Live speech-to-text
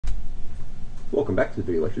Welcome back to the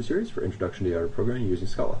video lecture series for Introduction to Data Programming using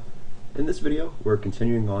Scala. In this video, we're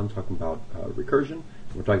continuing on talking about recursion,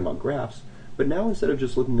 and we're talking about graphs, but now instead of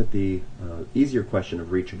just looking at the easier question of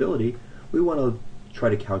reachability, we want to try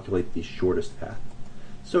to calculate the shortest path.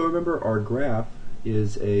 So remember, our graph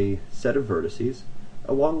is a set of vertices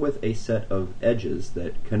along with a set of edges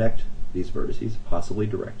that connect these vertices, possibly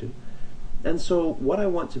directed. And so what I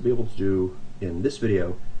want to be able to do in this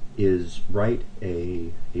video is write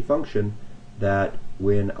a function that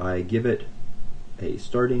when I give it a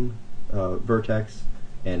starting vertex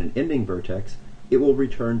and an ending vertex, it will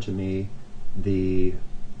return to me the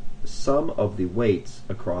sum of the weights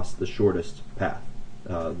across the shortest path,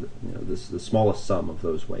 the smallest sum of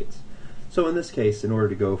those weights. So in this case, in order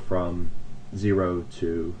to go from 0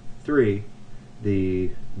 to 3,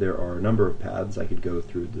 there are a number of paths. I could go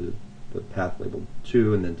through the path labeled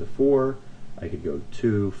 2 and then to 4. I could go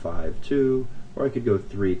 2, 5, 2, or I could go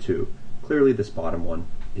 3, 2. Clearly this bottom one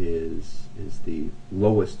is the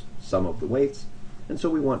lowest sum of the weights, and so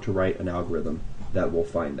we want to write an algorithm that will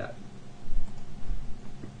find that.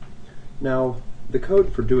 Now, the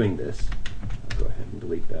code for doing this, I'll go ahead and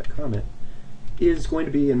delete that comment, is going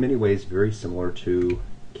to be in many ways very similar to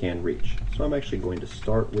can reach. So I'm actually going to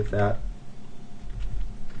start with that,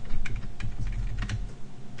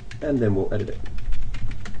 and then we'll edit it.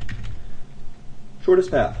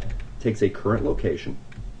 Shortest path takes a current location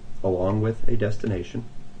along with a destination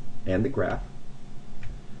and the graph.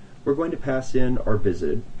 We're going to pass in our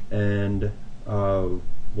visited, and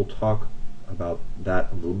we'll talk about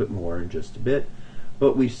that a little bit more in just a bit,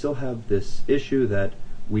 but we still have this issue that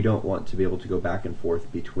we don't want to be able to go back and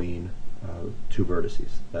forth between two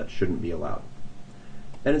vertices. That shouldn't be allowed.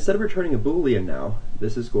 And instead of returning a Boolean now,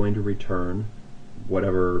 this is going to return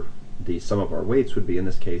whatever the sum of our weights would be. In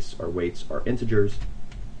this case, our weights are integers,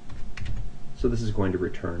 so this is going to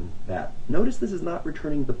return that. Notice this is not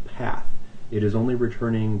returning the path. It is only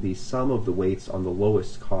returning the sum of the weights on the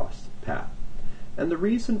lowest cost path. And the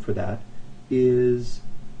reason for that is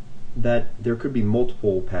that there could be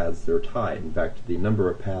multiple paths that are tied. In fact, the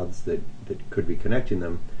number of paths that could be connecting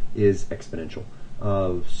them is exponential.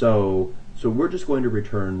 So we're just going to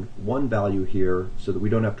return one value here so that we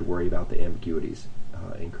don't have to worry about the ambiguities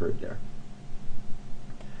incurred there.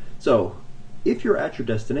 So if you're at your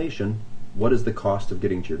destination, what is the cost of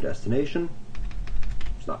getting to your destination?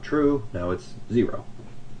 It's not true. Now it's 0.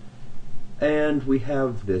 And we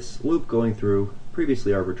have this loop going through.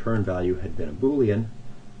 Previously our return value had been a Boolean.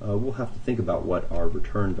 We'll have to think about what our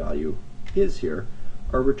return value is here.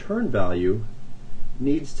 Our return value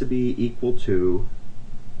needs to be equal to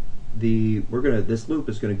this loop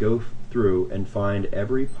is going to go through and find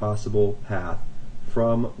every possible path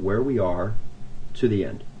from where we are to the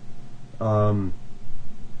end.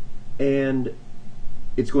 And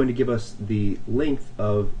it's going to give us the length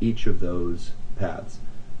of each of those paths.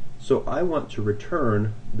 So I want to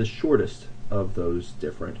return the shortest of those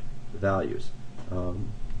different values. I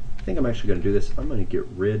think I'm actually going to do this. I'm going to get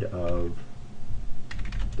rid of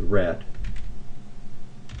the ret.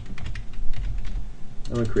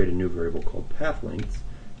 I'm going to create a new variable called path lengths,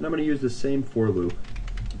 and I'm going to use the same for loop,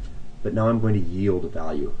 but now I'm going to yield a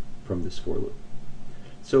value from this for loop.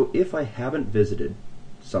 So if I haven't visited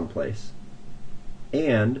someplace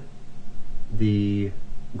and the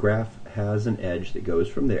graph has an edge that goes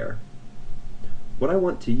from there, what I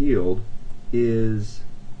want to yield is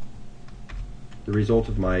the result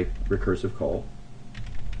of my recursive call,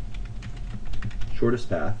 shortest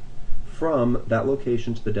path, from that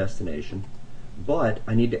location to the destination, but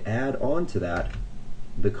I need to add on to that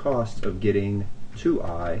the cost of getting to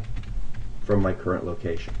I from my current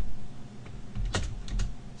location.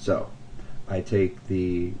 So I take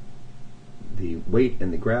the weight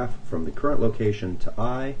in the graph from the current location to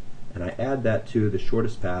I, and I add that to the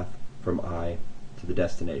shortest path from I to the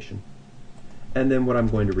destination. And then what I'm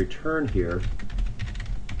going to return here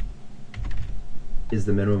is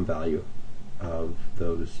the minimum value of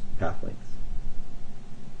those path lengths.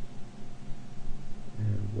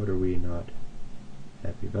 And what are we not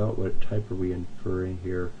happy about? What type are we inferring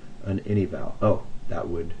here? An any val. Oh, that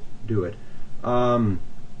would do it.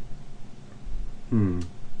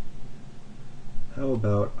 How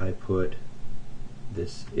about I put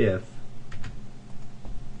this if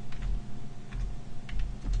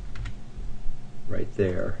right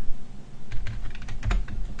there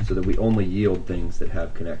so that we only yield things that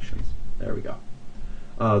have connections. There we go.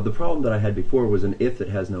 The problem that I had before was an if that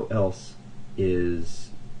has no else is,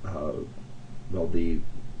 has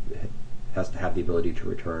to have the ability to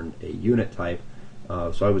return a unit type.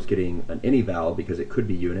 So I was getting an any val because it could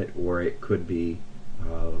be unit or it could be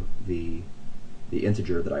the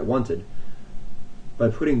integer that I wanted. by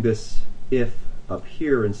putting this if up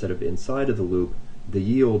here instead of inside of the loop, the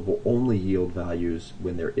yield will only yield values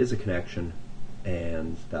when there is a connection,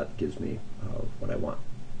 and that gives me what I want.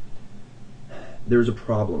 There's a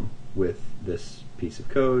problem with this piece of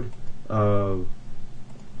code, but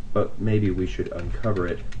maybe we should uncover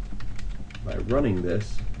it by running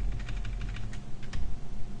this.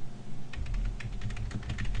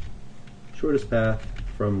 Shortest path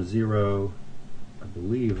from 0, I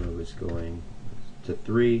believe I was going to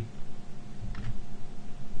 3,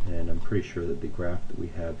 and I'm pretty sure that the graph that we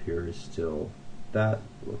have here is still that,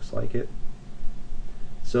 looks like it.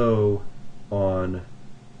 So on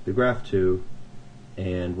the graph 2,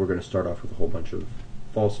 and we're going to start off with a whole bunch of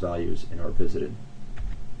false values in our visited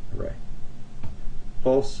array.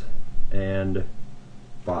 False and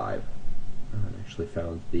 5. I actually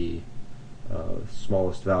found the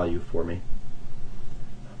smallest value for me.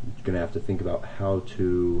 I'm going to have to think about how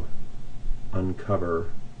to uncover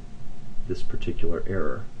this particular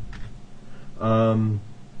error. In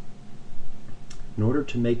order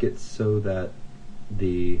to make it so that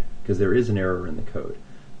because there is an error in the code,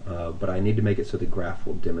 but I need to make it so the graph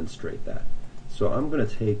will demonstrate that. So I'm going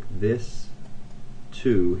to take this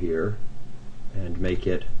 2 here and make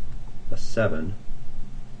it a 7,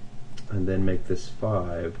 and then make this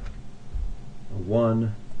 5 a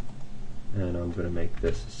 1, and I'm going to make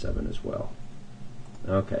this a 7 as well.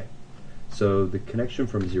 Okay, so the connection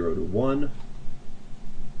from 0 to 1,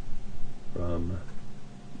 from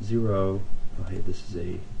 0, oh hey, this is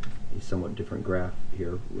a somewhat different graph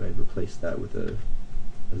here. I'd replace that with a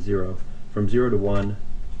 0. From 0 to 1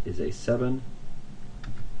 is a 7.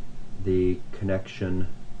 The connection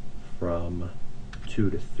from 2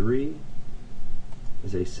 to 3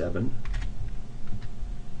 is a 7.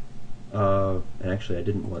 And actually I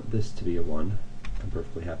didn't want this to be a 1. I'm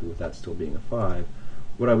perfectly happy with that still being a 5.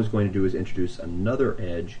 What I was going to do is introduce another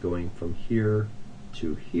edge going from here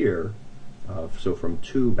to here, so from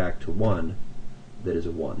 2 back to 1, that is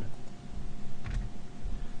a 1.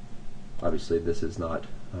 Obviously this is not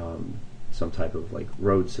some type of like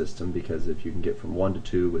road system, because if you can get from 1 to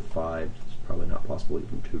 2 with 5, it's probably not possible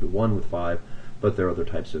even 2 to 1 with 5, but there are other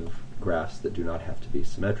types of graphs that do not have to be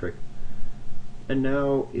symmetric. And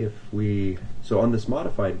now if we, so on this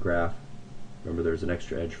modified graph, remember there's an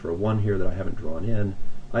extra edge for a 1 here that I haven't drawn in,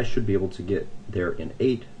 I should be able to get there in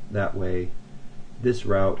 8 that way. This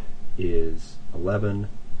route is 11,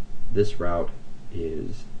 this route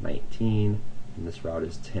is 19, and this route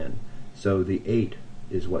is 10. So the 8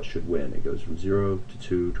 is what should win. It goes from 0 to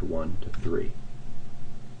 2 to 1 to 3.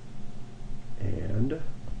 And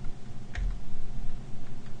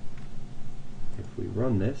if we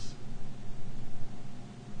run this,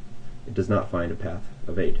 it does not find a path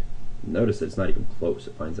of 8. Notice that it's not even close.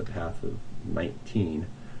 It finds a path of 19.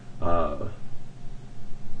 Can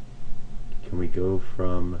we go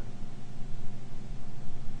from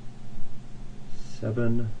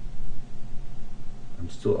 7? I'm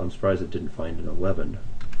surprised it didn't find an 11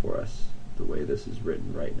 for us the way this is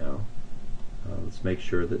written right now. Let's make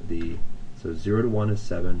sure that so 0 to 1 is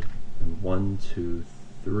 7, and 1 to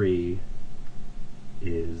 3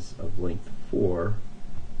 is of length 4.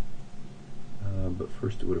 But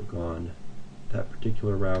first it would have gone that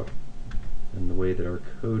particular route, and the way that our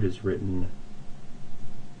code is written,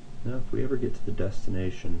 now if we ever get to the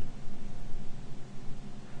destination,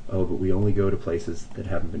 oh, but we only go to places that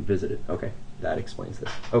haven't been visited. Okay, that explains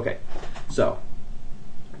this. Okay, so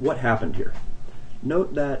what happened here?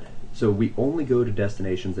 Note that, so we only go to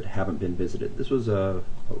destinations that haven't been visited. This was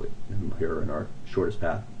here in our shortest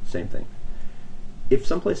path, same thing. If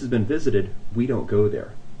some place has been visited, we don't go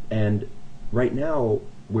there. And right now,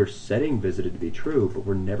 we're setting visited to be true, but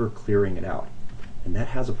we're never clearing it out. And that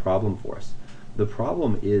has a problem for us. The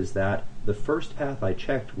problem is that the first path I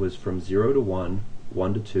checked was from 0 to 1,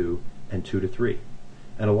 1 to 2, and 2 to 3.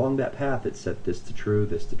 And along that path it set this to true,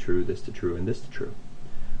 this to true, this to true, and this to true.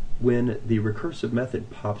 When the recursive method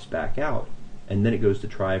pops back out, and then it goes to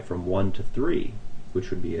try from 1 to 3, which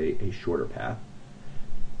would be a shorter path,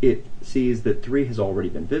 it sees that 3 has already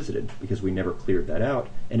been visited because we never cleared that out,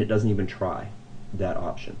 and it doesn't even try that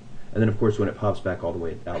option. And then of course when it pops back all the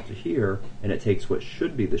way out to here, and it takes what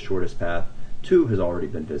should be the shortest path, 2 has already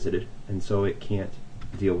been visited, and so it can't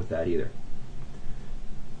deal with that either.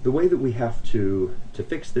 The way that we have to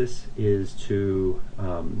fix this is to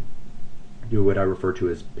do what I refer to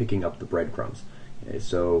as picking up the breadcrumbs. Okay,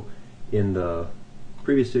 so in the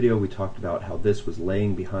previous video we talked about how this was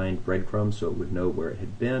laying behind breadcrumbs so it would know where it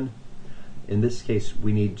had been. In this case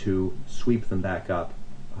we need to sweep them back up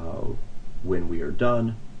when we are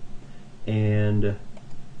done,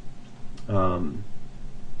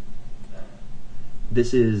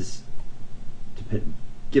 This is,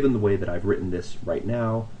 given the way that I've written this right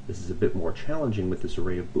now, this is a bit more challenging with this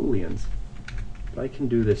array of booleans, but I can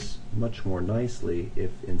do this much more nicely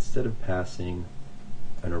if instead of passing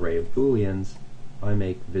an array of booleans, I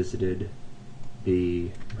make visited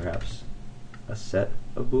be perhaps a set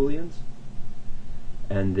of booleans,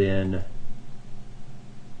 and then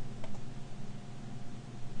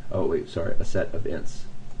a set of ints,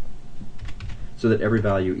 so that every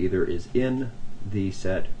value either is in the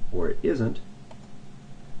set or it isn't,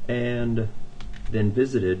 and then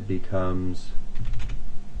visited becomes,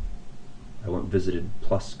 I want visited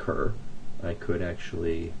plus cur. I could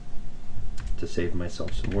actually, to save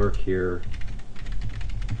myself some work here,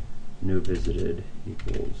 new visited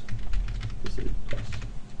equals visited plus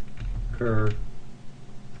cur,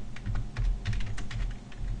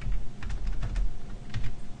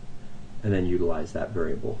 and then utilize that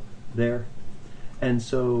variable there. And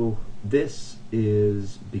so this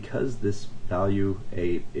is, because this value,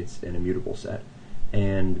 it's an immutable set,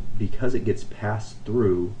 and because it gets passed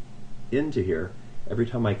through into here, every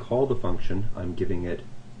time I call the function, I'm giving it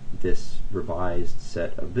this revised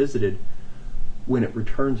set of visited. When it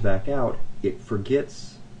returns back out, it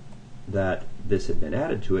forgets that this had been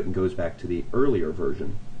added to it and goes back to the earlier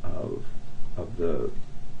version of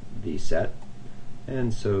the set.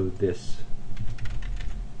 And so this,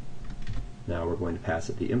 now we're going to pass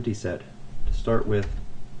it the empty set to start with.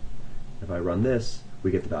 If I run this,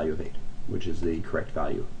 we get the value of 8, which is the correct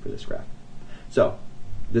value for this graph. So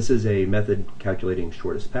this is a method calculating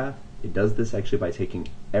shortest path. It does this actually by taking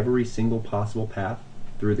every single possible path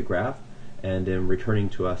through the graph and then returning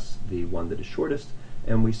to us the one that is shortest.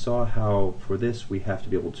 And we saw how for this we have to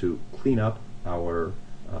be able to clean up our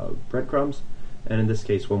breadcrumbs. And in this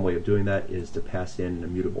case, one way of doing that is to pass in an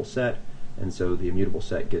immutable set, and so the immutable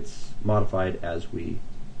set gets modified as we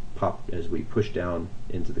push down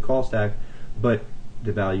into the call stack, but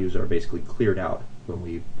the values are basically cleared out when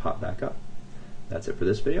we pop back up. That's it for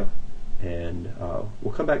this video, and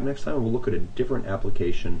we'll come back next time and we'll look at a different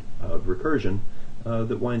application of recursion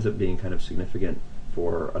that winds up being kind of significant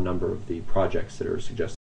for a number of the projects that are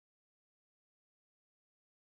suggested.